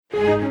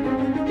In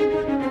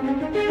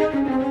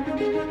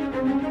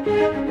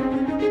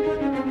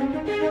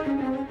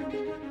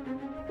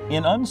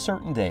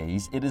uncertain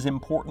days, it is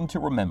important to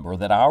remember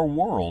that our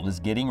world is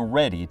getting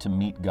ready to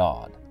meet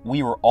God.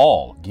 We are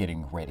all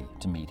getting ready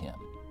to meet Him.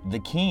 The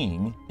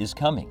King is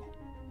coming.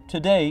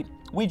 Today,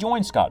 we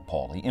join Scott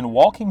Pauley in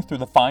walking through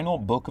the final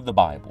book of the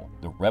Bible,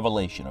 the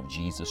revelation of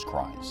Jesus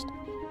Christ.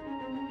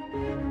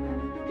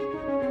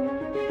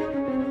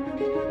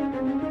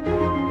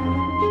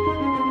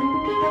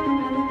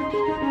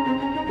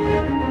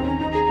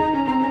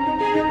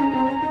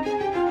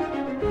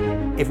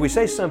 If we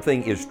say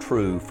something is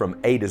true from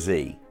A to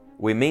Z,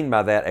 we mean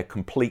by that a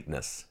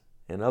completeness.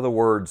 In other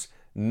words,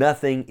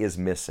 nothing is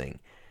missing.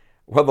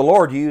 Well, the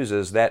Lord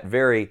uses that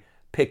very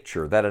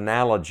picture, that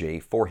analogy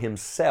for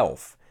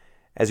Himself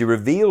as He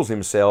reveals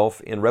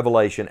Himself in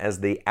Revelation as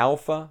the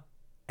Alpha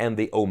and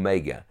the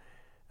Omega.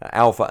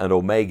 Alpha and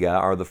Omega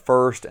are the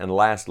first and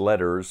last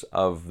letters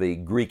of the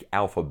Greek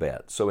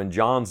alphabet. So in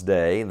John's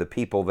day, the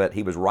people that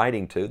he was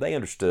writing to, they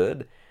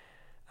understood.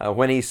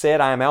 When he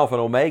said, I am Alpha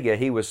and Omega,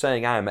 he was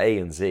saying, I am A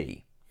and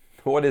Z.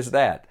 What is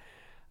that?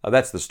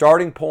 That's the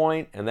starting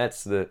point and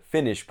that's the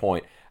finish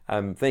point.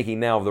 I'm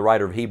thinking now of the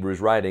writer of Hebrews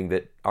writing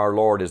that our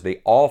Lord is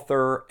the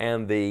author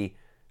and the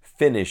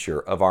finisher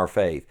of our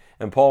faith.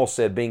 And Paul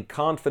said, being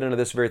confident of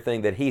this very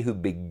thing, that He who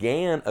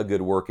began a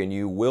good work in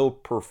you will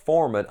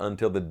perform it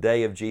until the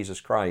day of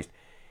Jesus Christ.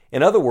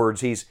 In other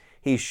words, he's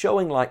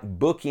showing like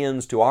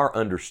bookends to our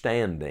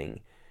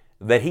understanding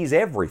that He's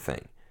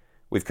everything.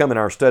 We've come in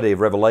our study of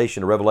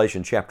Revelation to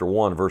Revelation chapter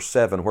 1, verse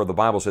 7, where the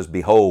Bible says,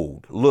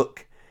 Behold,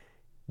 look,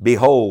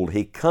 behold,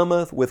 He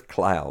cometh with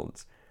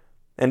clouds,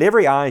 and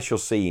every eye shall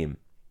see Him,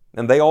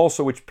 and they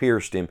also which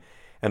pierced Him,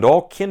 and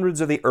all kindreds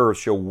of the earth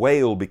shall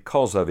wail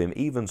because of Him,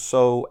 even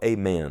so,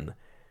 Amen.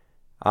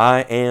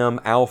 I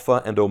am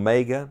Alpha and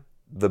Omega,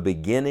 the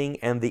beginning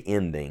and the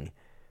ending,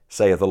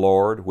 saith the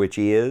Lord, which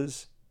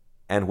is,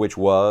 and which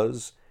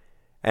was,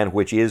 and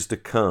which is to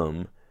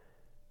come,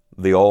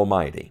 the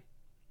Almighty.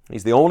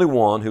 He's the only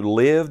one who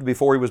lived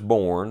before He was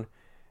born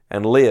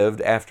and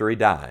lived after He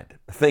died.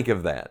 Think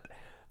of that.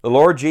 The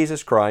Lord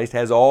Jesus Christ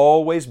has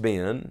always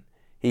been,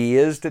 He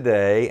is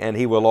today, and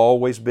He will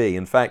always be.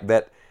 In fact,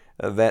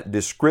 that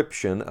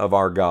description of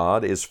our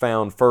God is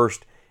found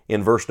first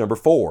in verse number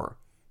 4.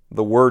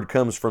 The word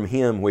comes from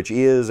Him which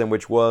is and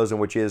which was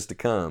and which is to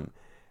come.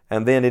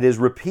 And then it is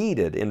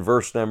repeated in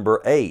verse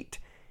number 8.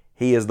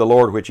 He is the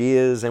Lord which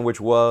is and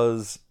which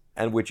was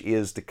and which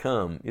is to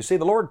come. You see,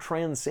 the Lord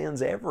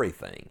transcends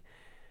everything.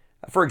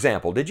 For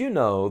example, did you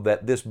know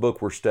that this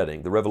book we're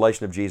studying, the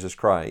Revelation of Jesus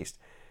Christ,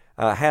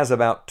 has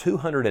about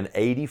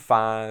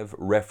 285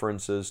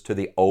 references to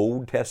the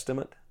Old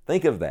Testament?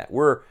 Think of that.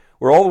 We're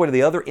all the way to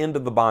the other end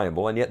of the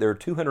Bible, and yet there are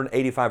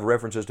 285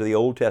 references to the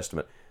Old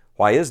Testament.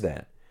 Why is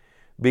that?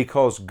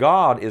 Because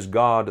God is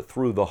God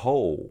through the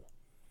whole.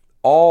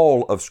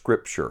 All of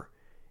Scripture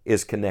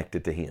is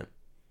connected to Him.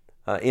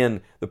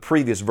 In the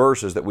previous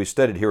verses that we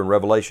studied here in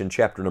Revelation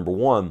chapter number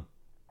 1,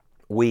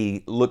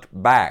 we looked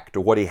back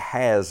to what He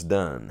has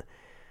done.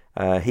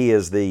 He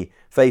is the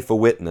faithful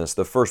witness,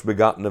 the first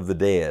begotten of the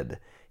dead.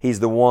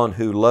 He's the one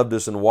who loved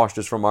us and washed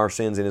us from our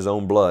sins in His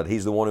own blood.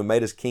 He's the one who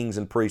made us kings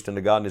and priests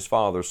unto God and His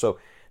Father. So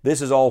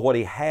this is all what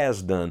He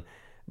has done.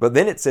 But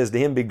then it says, to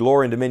Him be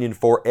glory and dominion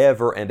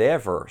forever and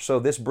ever. So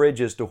this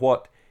bridges to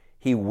what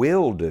He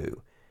will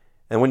do.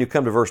 And when you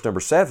come to verse number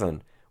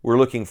 7, we're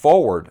looking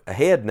forward,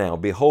 ahead now.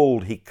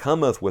 Behold, He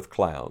cometh with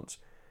clouds.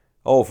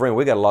 Oh, friend,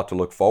 we got a lot to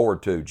look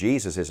forward to.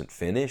 Jesus isn't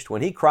finished.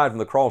 When He cried from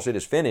the cross, it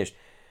is finished,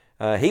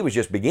 He was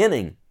just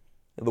beginning.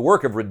 The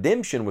work of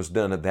redemption was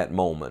done at that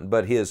moment.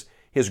 But His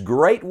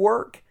great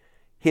work,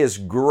 His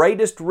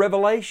greatest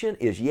revelation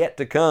is yet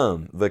to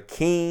come. The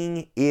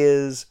King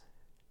is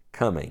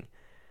coming.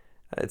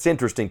 It's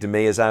interesting to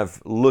me as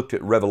I've looked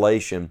at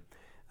Revelation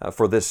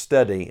for this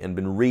study and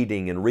been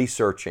reading and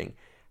researching,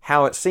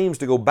 how it seems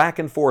to go back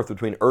and forth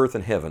between earth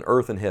and heaven,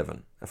 earth and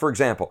heaven. For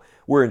example,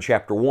 we're in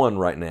chapter 1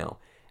 right now,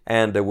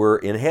 and we're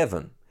in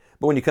heaven.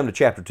 But when you come to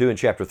chapter 2 and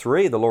chapter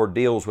 3, the Lord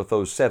deals with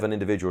those 7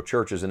 individual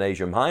churches in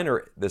Asia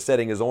Minor. The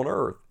setting is on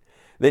earth.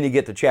 Then you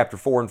get to chapter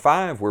 4 and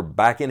 5, we're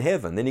back in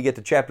heaven. Then you get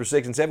to chapter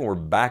 6 and 7, we're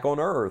back on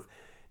earth.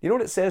 You know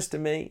what it says to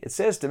me? It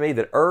says to me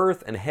that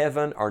earth and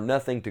heaven are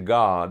nothing to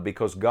God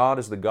because God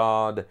is the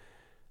God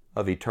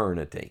of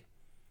eternity.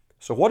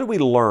 So what do we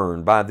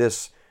learn by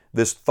this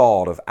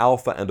thought of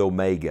Alpha and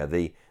Omega,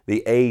 the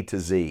A to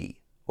Z?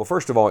 Well,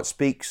 first of all, it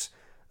speaks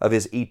of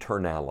His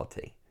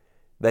eternality,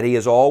 that He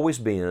has always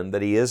been,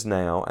 that He is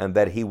now, and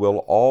that He will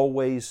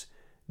always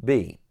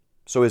be.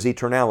 So His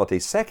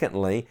eternality.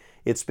 Secondly,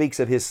 it speaks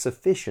of His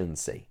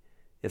sufficiency.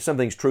 If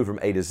something's true from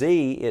A to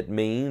Z, it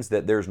means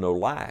that there's no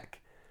lack.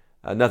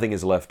 Nothing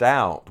is left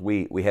out.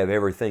 We have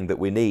everything that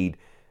we need.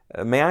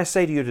 May I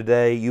say to you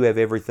today, you have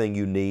everything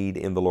you need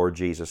in the Lord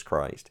Jesus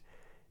Christ.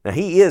 Now,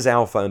 He is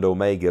Alpha and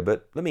Omega,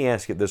 but let me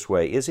ask it this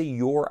way. Is He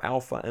your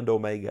Alpha and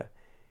Omega?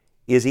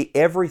 Is He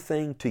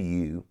everything to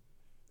you?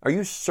 Are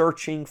you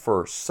searching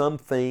for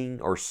something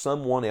or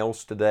someone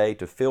else today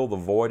to fill the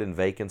void and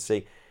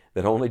vacancy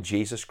that only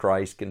Jesus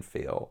Christ can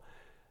fill.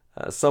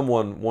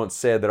 Someone once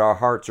said that our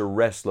hearts are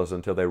restless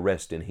until they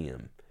rest in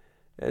Him.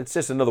 It's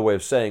just another way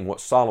of saying what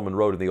Solomon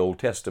wrote in the Old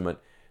Testament,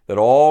 that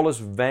all is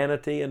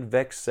vanity and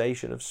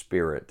vexation of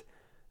spirit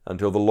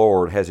until the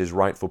Lord has His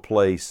rightful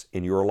place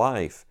in your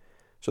life.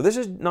 So this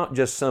is not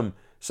just some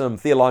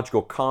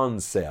theological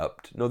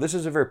concept. No, this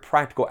is a very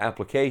practical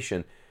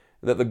application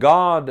that the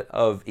God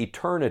of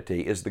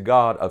eternity is the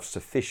God of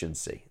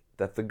sufficiency,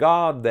 that the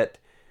God that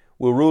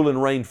will rule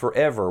and reign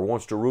forever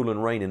wants to rule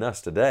and reign in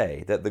us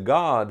today, that the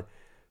God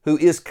who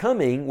is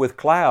coming with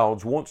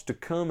clouds wants to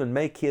come and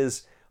make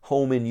His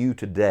home in you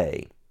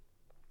today.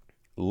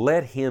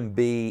 Let Him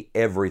be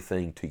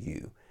everything to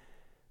you.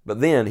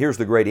 But then, here's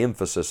the great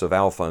emphasis of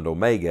Alpha and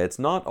Omega. It's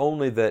not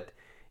only that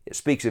it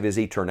speaks of His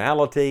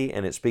eternality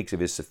and it speaks of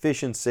His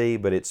sufficiency,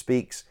 but it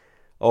speaks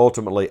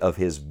ultimately of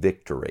His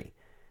victory.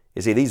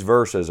 You see, these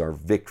verses are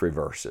victory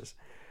verses.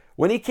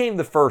 When He came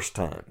the first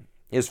time,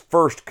 His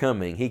first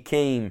coming, He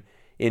came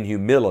in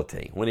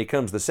humility. When He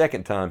comes the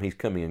second time, He's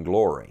coming in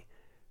glory.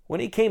 When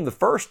He came the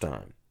first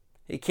time,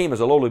 He came as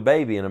a lowly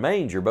baby in a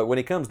manger, but when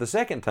He comes the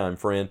second time,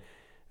 friend,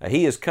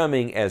 He is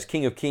coming as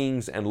King of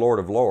Kings and Lord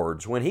of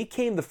Lords. When He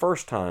came the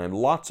first time,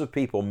 lots of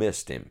people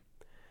missed Him.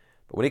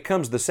 But when He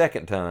comes the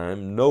second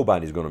time,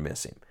 nobody's going to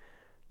miss Him.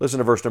 Listen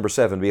to verse number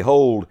 7.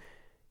 Behold,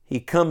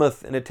 He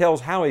cometh, and it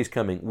tells how He's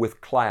coming,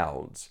 with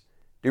clouds.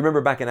 Do you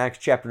remember back in Acts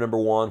chapter number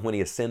 1 when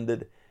He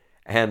ascended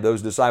and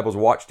those disciples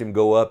watched Him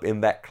go up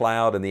in that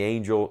cloud, and the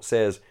angel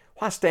says,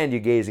 why stand you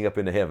gazing up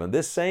into heaven?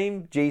 This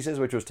same Jesus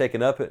which was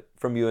taken up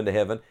from you into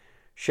heaven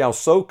shall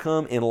so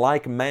come in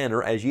like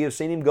manner as ye have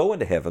seen Him go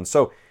into heaven.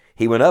 So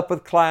He went up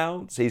with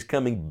clouds. He's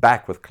coming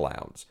back with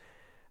clouds.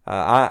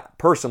 I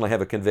personally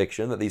have a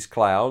conviction that these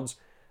clouds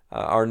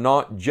are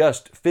not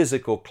just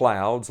physical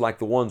clouds like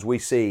the ones we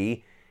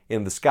see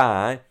in the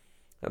sky.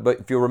 But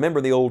if you remember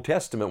in the Old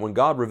Testament, when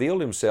God revealed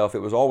Himself, it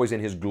was always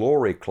in His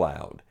glory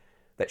cloud.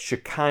 That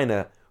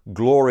Shekinah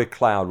glory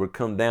cloud would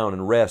come down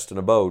and rest and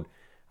abode.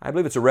 I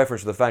believe it's a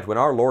reference to the fact when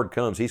our Lord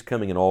comes, He's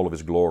coming in all of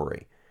His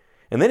glory.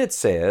 And then it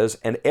says,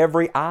 and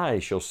every eye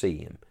shall see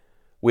Him.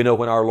 We know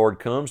when our Lord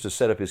comes to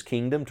set up His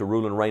kingdom, to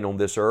rule and reign on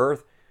this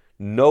earth,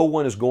 no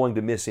one is going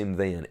to miss Him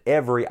then.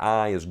 Every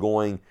eye is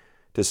going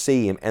to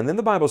see Him. And then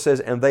the Bible says,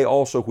 and they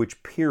also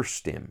which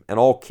pierced Him, and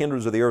all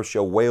kindreds of the earth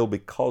shall wail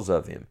because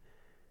of Him.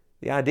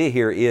 The idea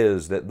here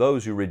is that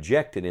those who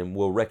rejected Him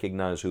will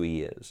recognize who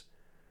He is.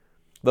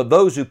 But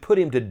those who put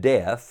Him to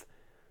death,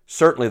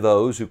 certainly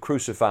those who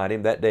crucified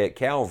Him that day at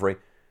Calvary,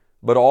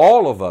 but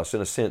all of us,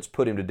 in a sense,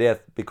 put Him to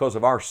death because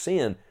of our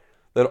sin,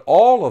 that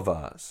all of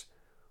us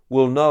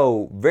will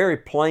know very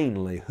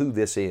plainly who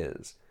this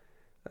is.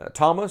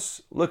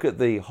 Thomas, look at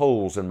the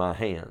holes in my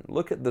hand.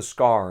 Look at the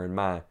scar in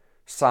my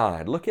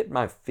side. Look at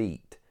my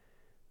feet.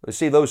 You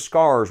see, those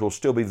scars will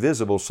still be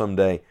visible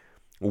someday.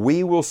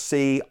 We will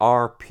see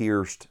our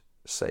pierced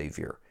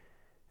Savior.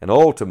 And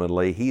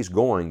ultimately, He's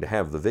going to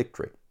have the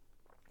victory.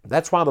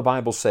 That's why the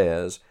Bible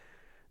says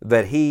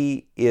that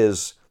He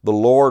is the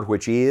Lord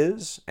which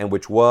is, and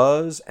which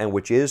was, and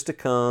which is to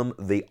come,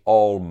 the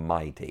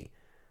Almighty.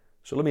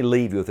 So let me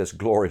leave you with this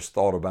glorious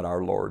thought about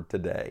our Lord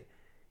today.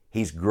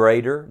 He's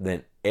greater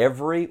than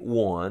every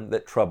one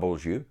that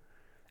troubles you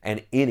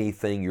and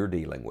anything you're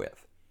dealing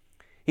with.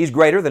 He's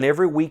greater than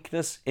every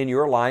weakness in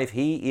your life.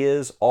 He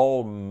is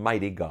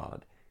Almighty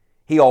God.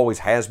 He always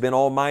has been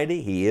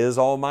Almighty, He is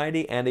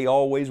Almighty, and He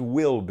always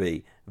will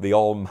be the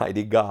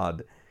Almighty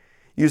God.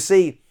 You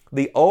see,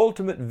 the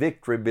ultimate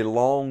victory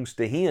belongs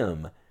to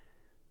Him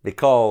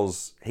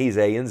because He's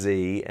A and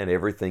Z and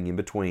everything in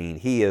between.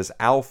 He is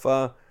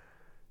Alpha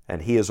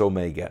and He is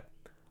Omega.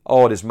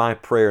 Oh, it is my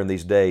prayer in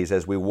these days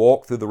as we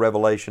walk through the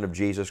revelation of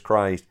Jesus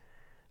Christ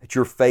that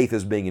your faith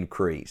is being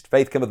increased.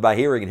 Faith cometh by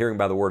hearing, and hearing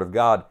by the Word of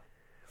God.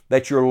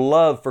 That your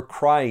love for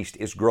Christ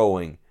is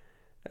growing.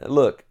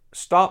 Look,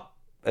 stop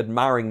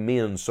admiring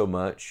men so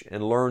much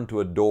and learn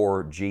to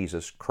adore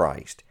Jesus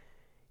Christ.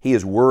 He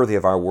is worthy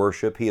of our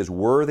worship. He is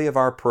worthy of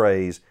our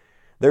praise.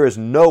 There is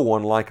no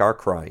one like our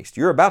Christ.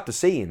 You're about to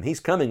see Him. He's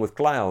coming with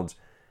clouds,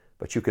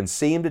 but you can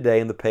see Him today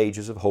in the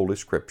pages of Holy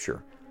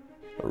Scripture.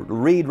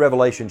 Read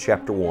Revelation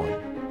chapter 1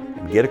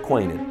 and get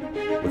acquainted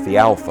with the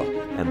Alpha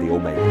and the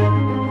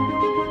Omega.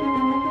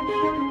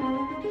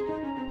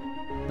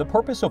 The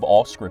purpose of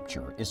all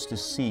Scripture is to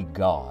see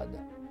God.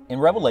 In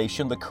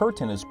Revelation, the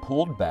curtain is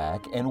pulled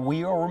back and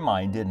we are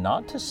reminded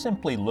not to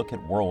simply look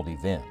at world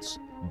events,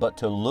 but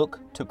to look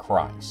to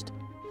Christ.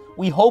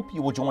 We hope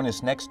you will join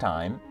us next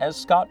time as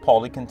Scott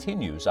Pauley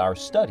continues our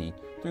study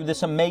through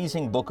this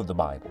amazing book of the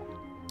Bible.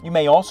 You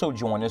may also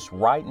join us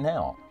right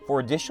now for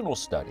additional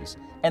studies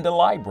and a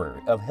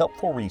library of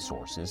helpful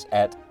resources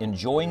at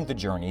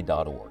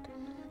enjoyingthejourney.org.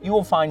 You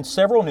will find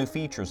several new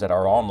features at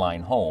our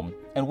online home,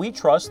 and we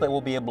trust they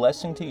will be a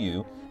blessing to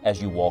you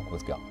as you walk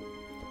with God.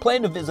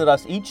 Plan to visit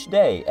us each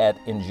day at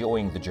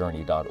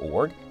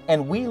enjoyingthejourney.org,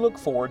 and we look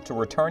forward to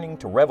returning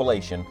to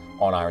Revelation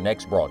on our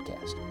next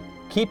broadcast.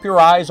 Keep your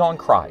eyes on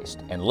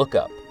Christ and look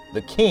up.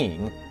 The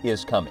King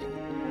is coming.